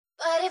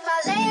But if I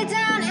lay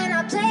down and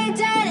I play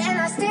dead and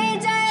I stay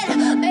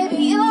dead, maybe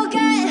you'll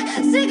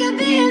get sick of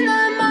being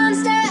the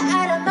monster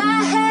out of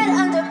my head,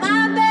 under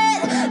my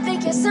bed.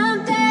 Think you're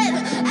something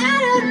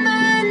out of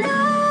my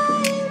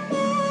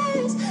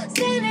nightmares,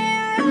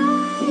 standing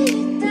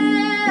right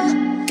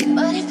there.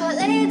 But if I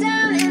lay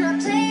down and I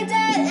play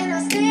dead and I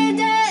stay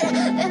dead,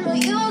 then will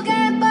you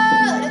get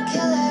bored of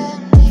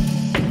killing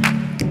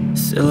me?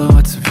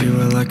 Silhouettes of you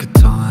are like a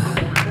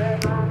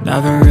taunt.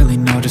 Never really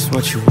know just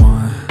what you want.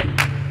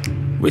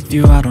 With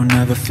you I don't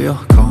ever feel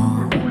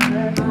calm.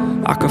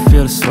 I can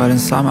feel the sweat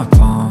inside my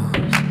palms.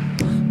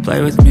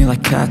 Play with me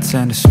like cats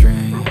and a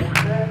string.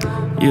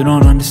 You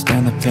don't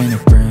understand the pain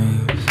it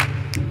brings.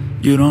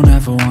 You don't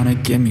ever wanna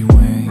give me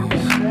wings.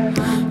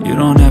 You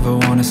don't ever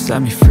wanna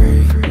set me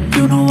free.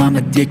 You know I'm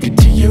addicted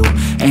to you,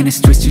 and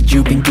it's twisted,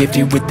 you've been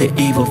gifted with the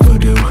evil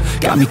voodoo.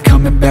 Got me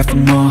coming back for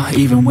more,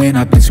 even when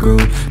I've been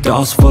screwed.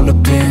 Dolls full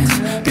of pins,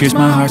 pierce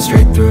my heart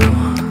straight through.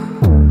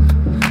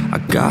 I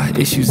got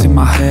issues in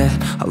my head,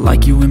 I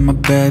like you in my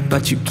bed,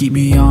 but you keep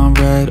me on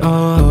red.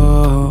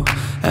 Oh,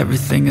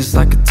 everything is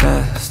like a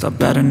test, I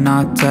better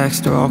not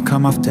text or I'll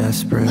come off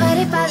desperate. But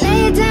if I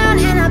lay down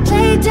and I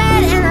play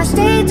dead and I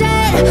stay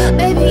dead,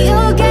 maybe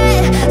you'll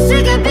get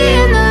sick of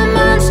being the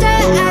monster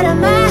out of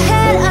my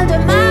head, under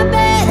my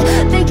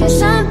bed. Think you're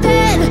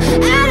something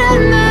out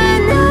of my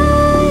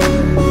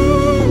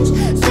nightmares,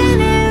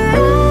 standing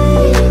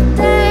right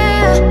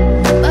there.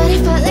 But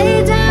if I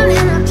lay down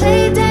and I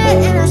play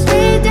dead and I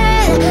stay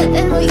dead,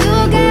 then will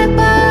you get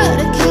bored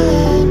of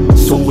killing me?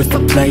 So if I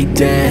play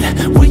dead,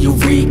 will you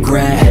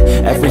regret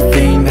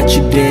everything that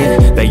you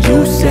did, that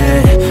you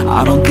said?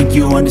 I don't think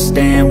you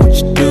understand what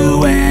you're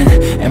doing,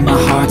 and my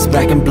heart's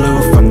black and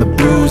blue from the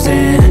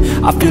bruising.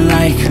 I feel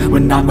like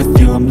when I'm with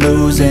you I'm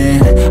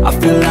losing. I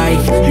feel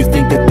like you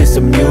think that this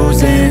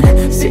amusing,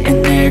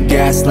 sitting there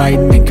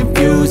gaslighting and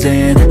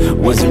confusing.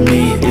 Was it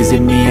me? Is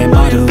it me? Am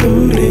I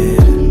deluded?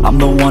 I'm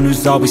the one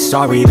who's always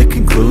sorry, the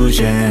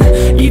conclusion,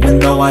 even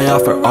though I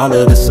offer all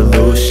of the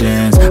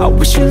solutions. I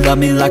wish you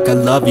loved me like I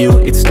love you,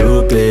 it's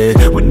stupid.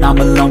 When I'm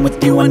alone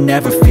with you I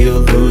never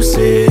feel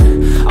lucid.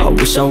 I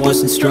wish I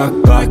wasn't struck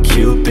by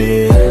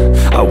Cupid.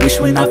 I wish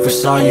when I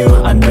first saw you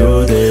I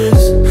knew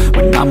this.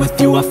 When I'm with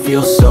you I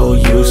feel so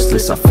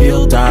useless, I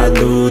feel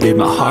diluted,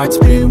 my heart's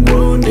been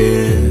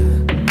wounded.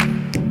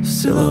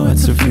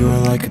 Silhouettes of you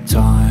are like a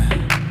taunt.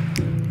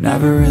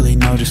 Never really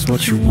know just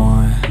what you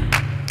want.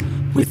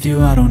 With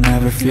you I don't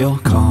ever feel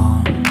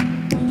calm.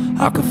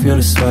 I can feel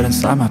the sweat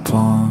inside my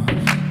palms.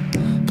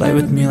 Play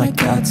with me like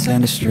cats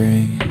and a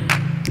string.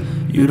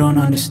 You don't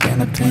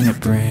understand the pain it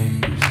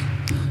brings.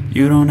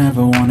 You don't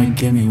ever wanna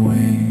give me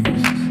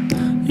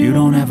wings. You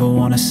don't ever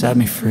wanna set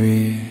me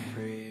free.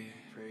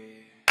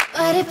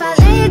 But if I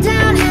lay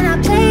down and I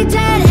play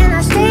dead and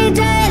I stay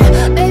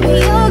dead, maybe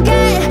you'll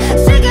get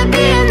sick of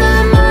being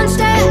the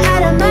monster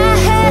out of my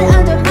head,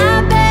 under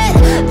my bed.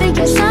 Think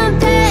you're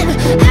something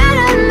out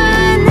of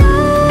my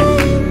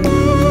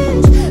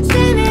nightmares,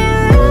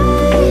 standing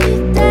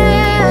right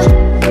there.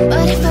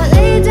 But if I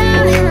lay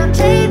down and I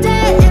play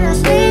dead and I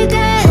stay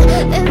dead,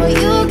 then will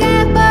you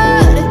get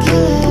bored of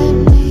killing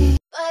me?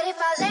 But if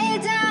I lay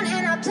down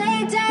and I play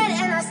dead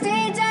and I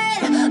stay dead,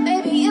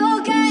 maybe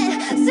you'll get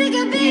sick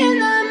of being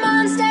the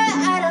monster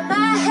out of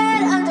my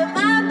head, under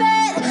my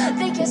bed.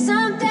 Think you're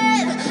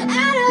something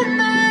out of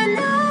my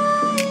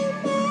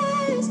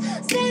nightmares,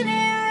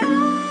 standing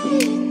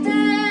right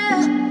there.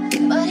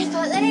 But if I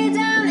lay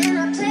down and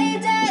I play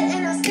dead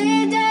and I stay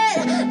dead,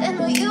 then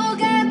will you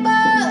get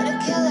bored of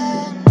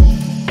killing me?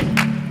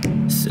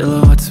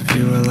 Silhouettes of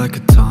you are like a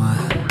taunt.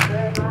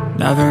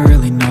 Never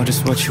really know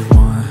just what you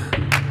want.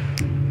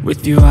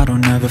 With you I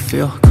don't ever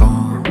feel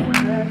calm.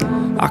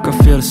 I can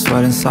feel the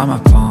sweat inside my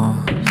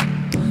palms.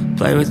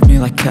 Play with me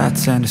like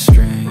cats and a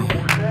string.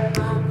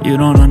 You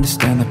don't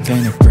understand the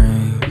pain it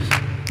brings.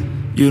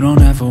 You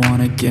don't ever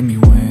wanna give me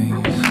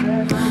wings.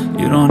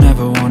 You don't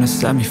ever wanna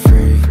set me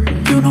free.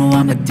 You know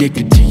I'm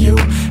addicted to you,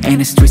 and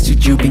it's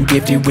twisted, you've been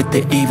gifted with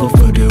the evil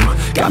voodoo.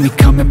 Got me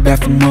coming back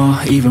for more,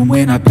 even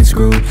when I've been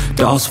screwed.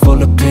 Dolls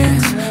full of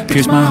pins,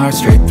 pierce my heart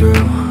straight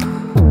through.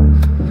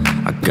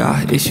 I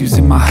got issues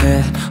in my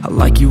head, I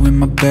like you in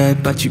my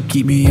bed, but you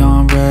keep me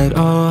on red.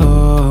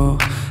 Oh,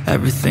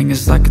 everything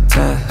is like a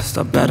test,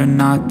 I better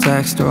not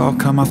text or I'll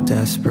come off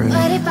desperate.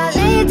 But if I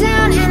lay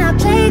down and I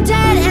play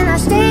dead and I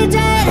stay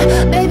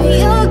dead, maybe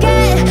you'll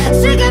get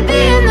sick of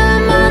being the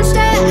monster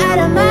out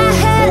of my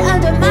head,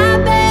 under my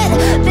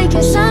bed. Think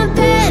you're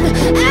something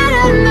out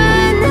of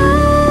my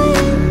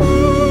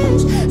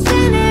nightmares,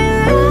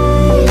 standing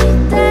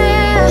right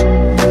there.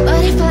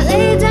 But if I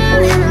lay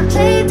down and I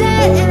play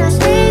dead and I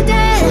stay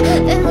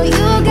dead, then will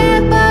you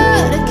get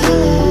bored of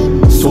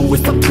killing me? So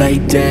if I play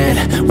dead,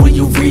 will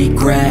you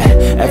regret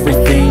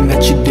everything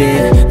that you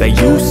did, that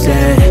you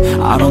said?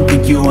 I don't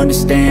think you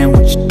understand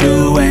what you're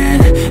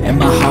doing, and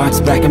my heart's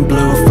black and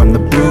blue from the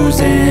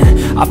bruising.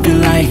 I feel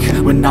like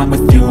when I'm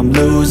with you I'm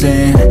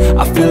losing.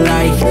 I feel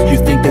like you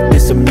think that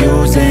this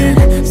amusing,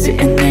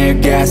 sitting there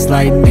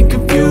gaslighting and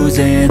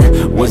confusing.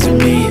 Was it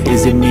me?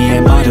 Is it me?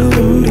 Am I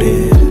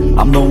deluded?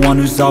 I'm the one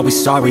who's always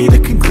sorry, the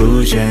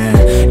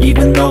conclusion.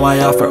 Even though I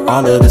offer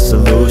all of the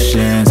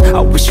solutions,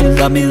 I wish you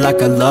loved me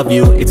like I love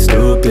you, it's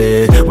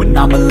stupid. When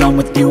I'm alone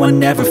with you, I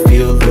never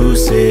feel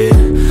lucid.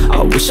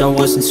 I wish I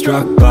wasn't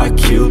struck by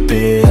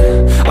Cupid.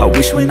 I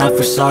wish when I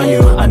first saw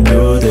you, I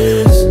knew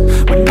this.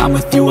 When I'm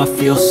with you, I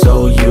feel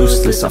so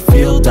useless. I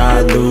feel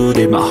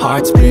diluted, my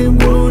heart's been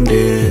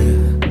wounded.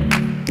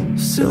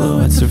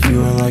 Silhouettes of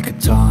you are like a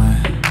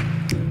taunt.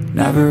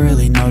 Never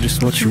really know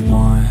just what you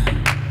want.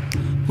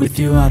 With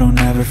you I don't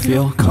ever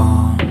feel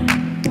calm.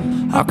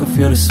 I can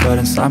feel the sweat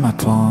inside my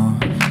palm.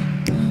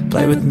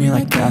 Play with me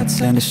like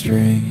cats and a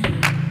string.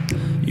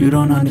 You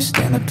don't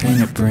understand the pain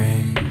it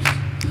brings.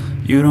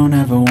 You don't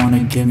ever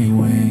wanna give me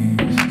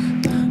wings.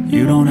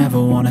 You don't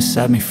ever wanna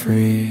set me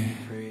free.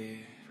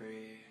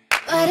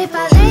 But if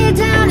I lay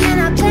down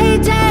and I play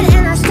dead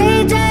and I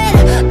stay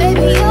dead,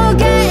 baby you'll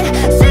get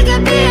sick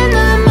of being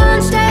the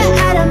monster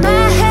out of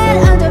my head,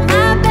 under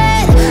my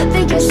bed.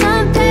 Think you're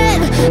something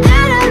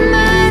out of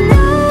my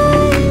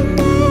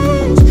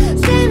nightmares.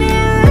 See me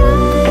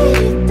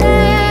right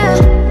there.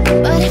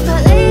 But if I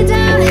lay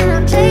down and I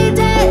play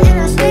dead and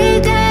I stay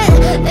dead,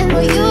 then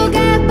will you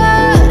get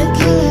bored of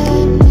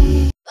killing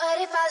me? But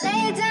if I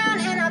lay down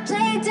and I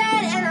play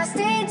dead and I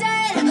stay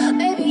dead,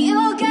 baby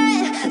you'll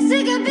get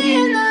sick of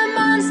being the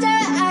monster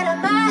out of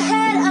my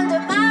head,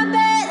 under my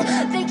bed.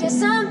 Think you're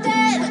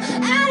something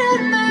out of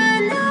my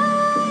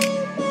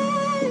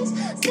nightmares.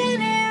 See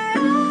me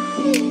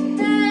right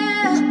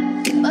there.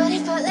 But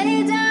if I lay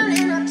down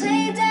and I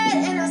play dead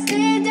and I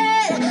stay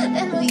dead,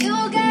 then will you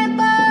get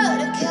bored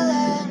of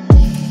killing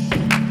me?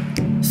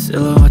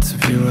 Silhouettes of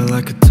you are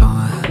like a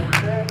taunt.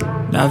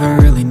 Never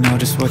really know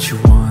just what you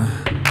want.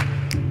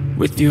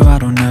 With you I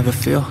don't ever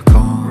feel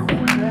calm.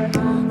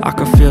 I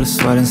can feel the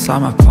sweat inside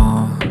my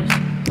palm.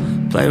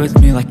 Play with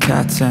me like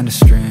cats and a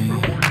string.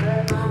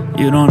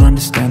 You don't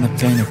understand the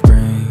pain it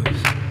brings.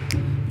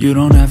 You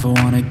don't ever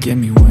wanna give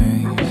me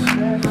wings.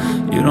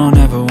 You don't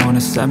ever wanna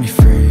set me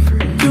free.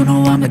 You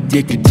know I'm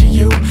addicted to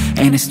you,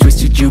 and it's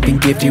twisted, you've been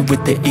gifted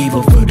with the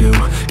evil voodoo.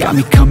 Got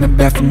me coming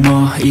back for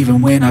more,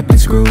 even when I've been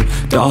screwed.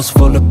 Dolls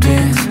full of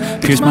pins,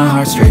 pierce my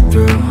heart straight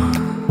through.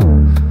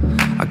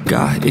 I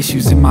got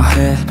issues in my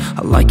head,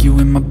 I like you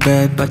in my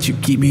bed, but you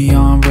keep me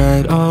on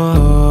red.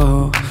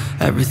 Oh,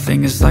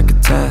 everything is like a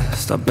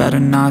test. I better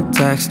not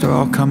text or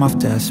I'll come off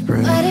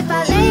desperate. But if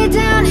I lay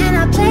down and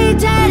I play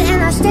dead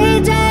and I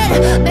stay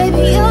dead,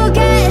 baby you'll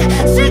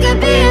get sick of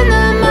being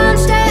the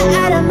monster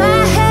out of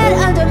my head,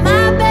 under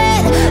my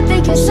bed.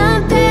 Think you're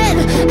something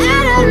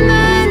out of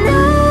my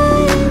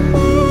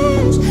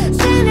nightmares.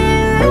 See me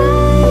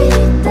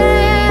right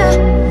there.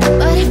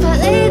 But if I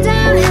lay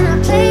down and I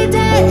play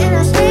dead and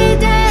I stay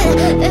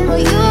dead, then will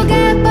you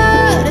get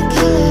bored of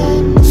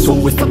killing me? So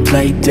if I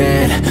play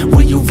dead,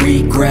 will you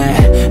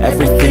regret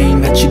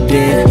everything that you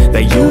did,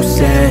 that you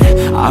said?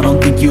 I don't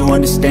think you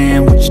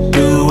understand what you're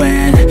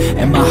doing,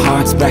 and my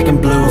heart's black and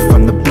blue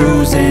from the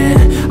bruising.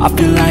 I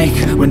feel like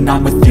when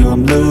I'm with you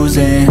I'm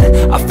losing.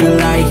 I feel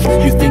like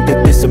you think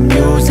that this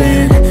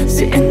amusing,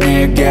 sitting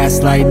there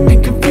gaslighting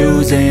and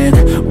confusing.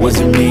 Was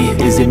it me?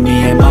 Is it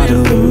me? Am I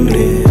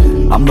deluded?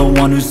 I'm the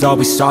one who's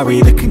always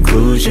sorry, the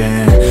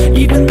conclusion.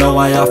 Even though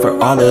I offer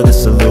all of the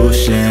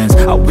solutions,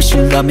 I wish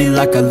you loved me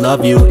like I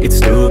love you, it's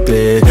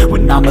stupid.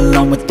 When I'm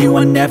alone with you,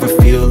 I never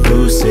feel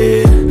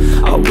lucid.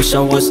 I wish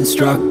I wasn't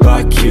struck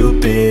by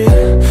Cupid.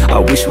 I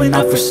wish when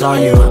I first saw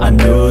you, I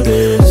knew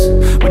this.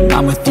 When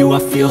I'm with you, I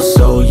feel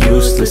so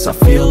useless. I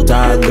feel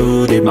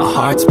diluted, my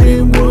heart's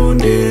been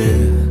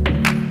wounded.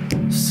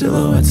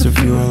 Silhouettes of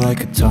you are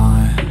like a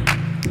taunt.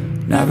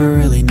 Never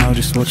really know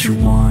just what you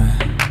want.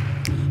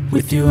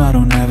 With you I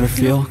don't ever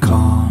feel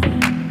calm.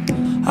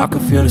 I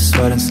can feel the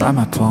sweat inside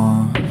my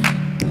palm.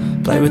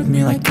 Play with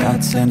me like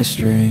cats and a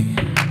string.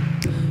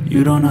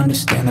 You don't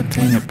understand the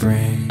pain it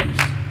brings.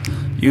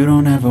 You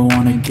don't ever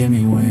wanna give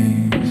me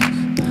wings.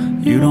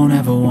 You don't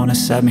ever wanna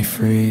set me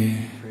free.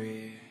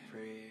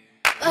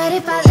 But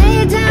if I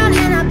lay down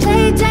and I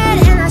play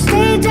dead and I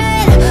stay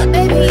dead,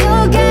 baby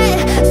you'll get